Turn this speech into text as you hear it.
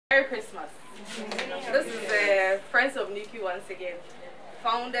Merry Christmas. This is Friends of NICU once again.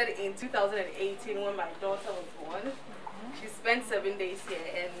 Founded in 2018 when my daughter was born. She spent 7 days here,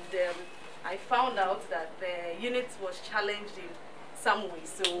 and I found out that the unit was challenged in some way.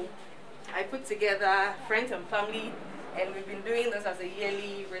 So I put together friends and family, and we've been doing this as a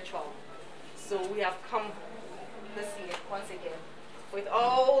yearly ritual. So we have come this year once again with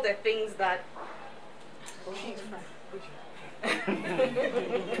all the things that it's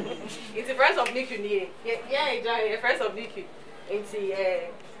the Friends of NICU need. Yeah, Friends of NICU. It's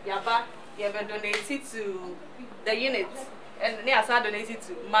Yaba, you have donated to the unit, and they are donated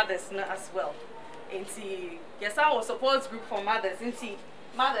to mothers as well. It's yes, our support group for mothers. It's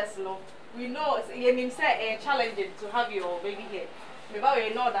mothers, no. We know it's challenging to have your baby here. Maybe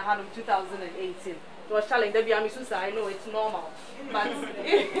we know that had in 2018. It was challenging. I know it's normal, but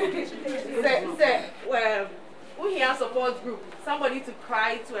we here support group, somebody to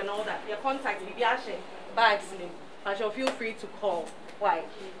cry to and all that. Your contact, maybe bags name, but you'll feel free to call. Why?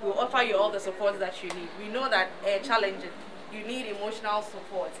 We'll offer you all the support that you need. We know that challenging, you need emotional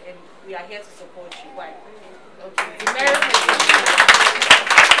support, and we are here to support you. Why? Okay. Merry Christmas.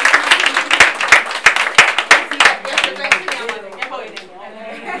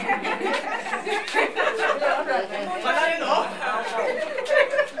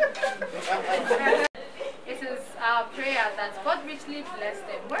 It is our prayer that God richly bless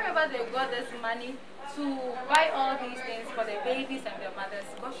them wherever they got this money to buy all these things for their babies and their mothers.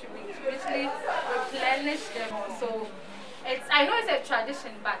 God should richly replenish them. So I know it's a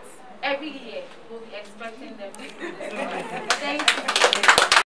tradition, but every year we'll be expecting them to do this. Thank you.